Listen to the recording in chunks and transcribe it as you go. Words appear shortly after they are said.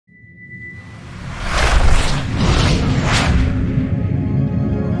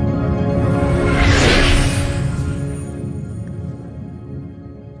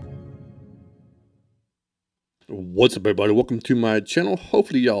What's up, everybody? Welcome to my channel.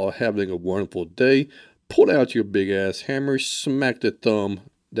 Hopefully y'all are having a wonderful day. Pull out your big ass hammer, smack the thumb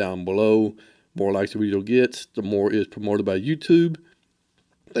down below. More likes the video gets, the more it's promoted by YouTube.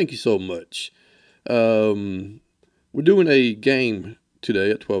 Thank you so much. We're doing a game today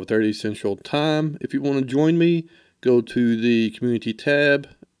at 12:30 Central Time. If you want to join me, go to the community tab,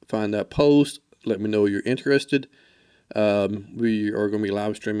 find that post, let me know you're interested. We are going to be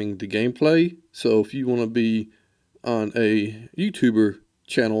live streaming the gameplay. So if you want to be on a YouTuber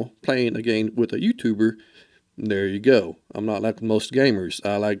channel playing a game with a YouTuber, there you go. I'm not like most gamers.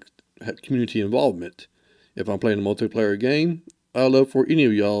 I like community involvement. If I'm playing a multiplayer game, I love for any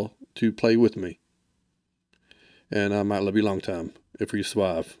of y'all to play with me. And I might love you a long time if we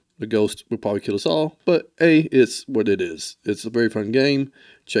survive. The ghost will probably kill us all, but hey, it's what it is. It's a very fun game.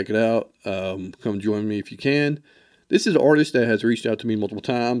 Check it out. Come join me if you can. This is an artist that has reached out to me multiple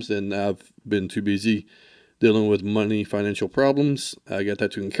times, and I've been too busy dealing with money, financial problems. I got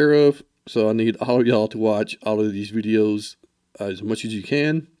that taken care of. So I need all of y'all to watch all of these videos as much as you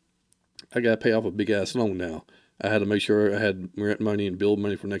can. I got to pay off a big ass loan now. I had to make sure I had rent money and bill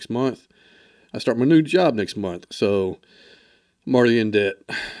money for next month. I start my new job next month, so I'm already in debt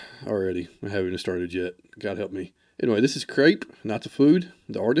already. I haven't even started yet. God help me. Anyway, this is Crape, not the food,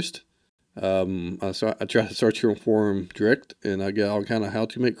 the artist. I tried to search here for him direct, and I got all kind of how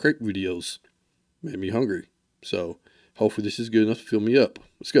to make crepe videos. Made me hungry. So hopefully this is good enough to fill me up.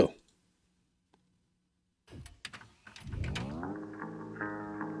 Let's go.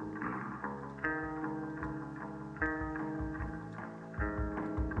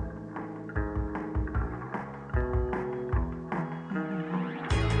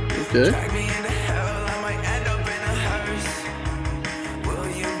 Okay.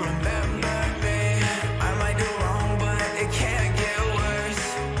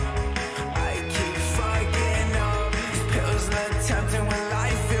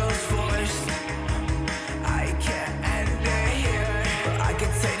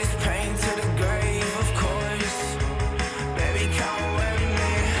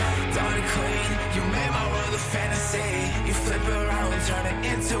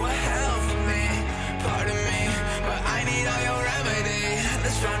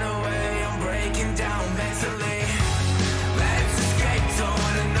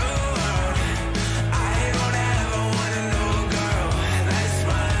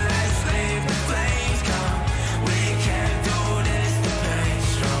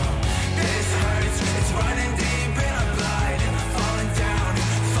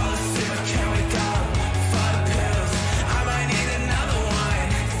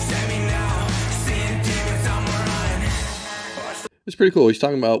 It's pretty cool. He's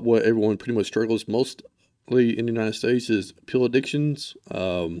talking about what everyone pretty much struggles mostly in the United States is pill addictions.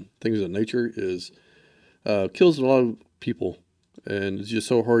 Things of that nature is kills a lot of people, and it's just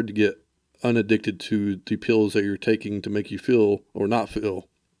so hard to get unaddicted to the pills that you're taking to make you feel or not feel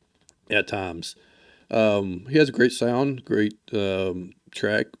at times. He has a great sound, great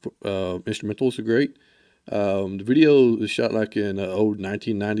track. Instrumentals are great. The video is shot like in an old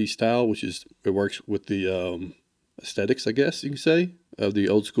 1990s style, which is it works with the aesthetics, I guess you can say, of the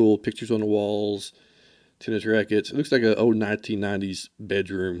old school pictures on the walls, tennis rackets. It looks like an old 1990s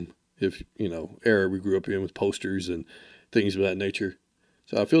bedroom, if you know, era we grew up in with posters and things of that nature.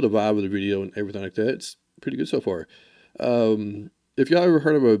 So I feel the vibe of the video and everything like that. It's pretty good so far. If y'all ever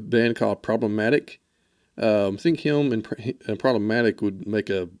heard of a band called Problematic, I think him and Problematic would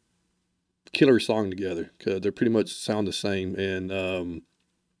make a killer song together because they pretty much sound the same and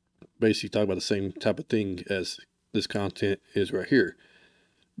basically talk about the same type of thing as this content is right here.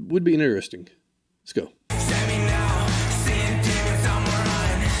 Would be interesting. Let's go. Watch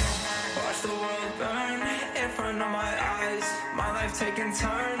the world burn in front of my eyes. My life taking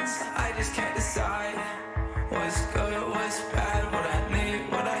turns. I just can't decide what's good, what's bad, what I need,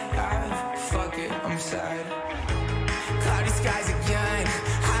 what I have. Fuck it, I'm sad. Cloudy skies again.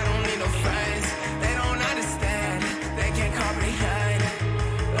 I don't need no friends. They don't understand. They can't comprehend.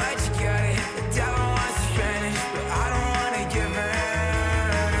 But you got it. The devil wants to finish, but I don't want to give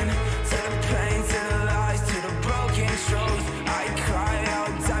in to the pain, to the lies, to the broken truth. I cry,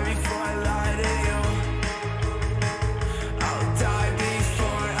 I'll die before I lie to you. I'll die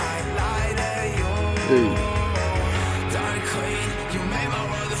before I lie to you. Dark queen, you made my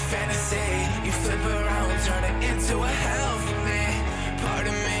world a fantasy. You flip around, turn it into a hell for me.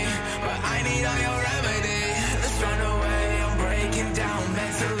 Pardon me, but I need all your remedy. Let's run away, I'm breaking down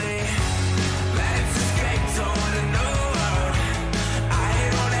mentally. Let's escape to a new world. I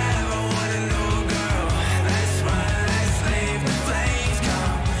don't ever want a new girl. Let's run, let's leave, the flames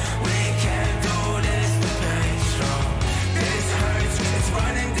come. We can't do this, the pain's strong.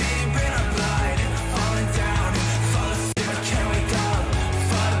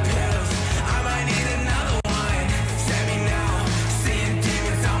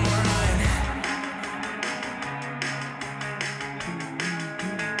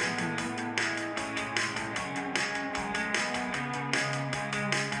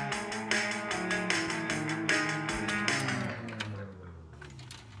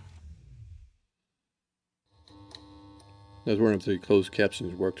 I was wondering if the closed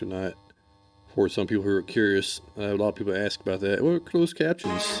captions work tonight. For some people who are curious, I have a lot of people ask about that. What are closed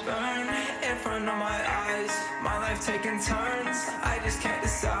captions? In front of my eyes, my life taking turns. I just can't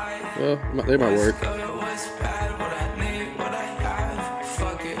decide. Well, they might work. What's good, what's bad, what I need, what I have.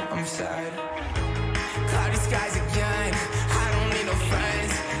 Fuck it, I'm sad. Cloudy skies again. I don't need no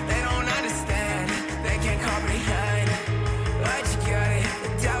friends. They don't understand. They can't comprehend. But you get it.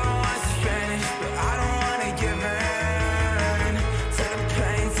 The devil wants to finish, but I don't wanna give in. To the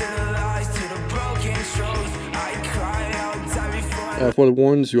pain, to the lies, to the broken truth. I cry out, die before. For the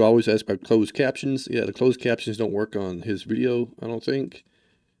ones who always ask about closed captions, yeah, the closed captions don't work on his video, I don't think.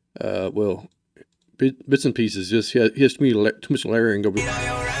 Well, bits and pieces. Just he has too much layering over.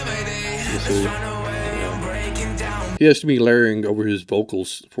 He has to be layering over his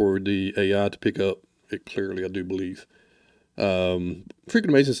vocals for the AI to pick up it clearly, I do believe. Freaking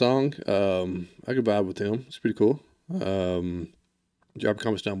amazing song. I could vibe with him. It's pretty cool. Drop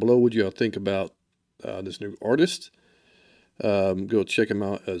comments down below what you all think about this new artist. Go check him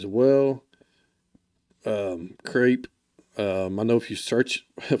out as well. Crape. I know if you search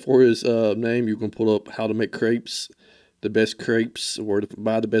for his name, you can pull up how to make crepes, the best crepes, where to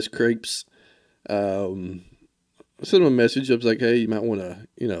buy the best crepes. I sent him a message. I was like, hey, you might want to,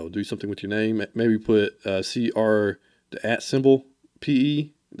 do something with your name. Maybe put CR, the @ symbol, PE.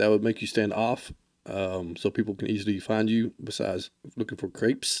 That would make you stand off, so people can easily find you besides looking for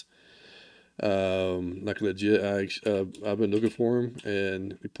crepes. Like legit, I've been looking for him,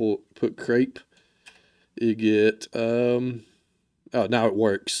 and we put Crape. You get, oh, now it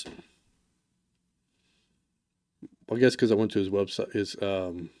works. I guess because I went to his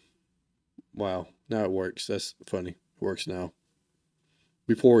website, wow, now it works. That's funny. It works now.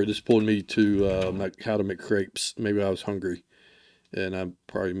 Before, it just pulled me to, like, how to make crepes. Maybe I was hungry, and I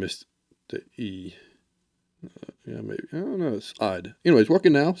probably missed the E. Yeah, maybe. I don't know. It's odd. Anyway, it's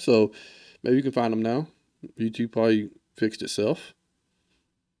working now, so maybe you can find them now. YouTube probably fixed itself.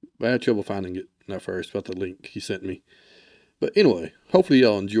 But I had trouble finding it at first about the link he sent me. But anyway, hopefully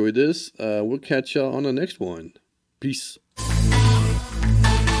y'all enjoyed this. We'll catch y'all on the next one. Peace.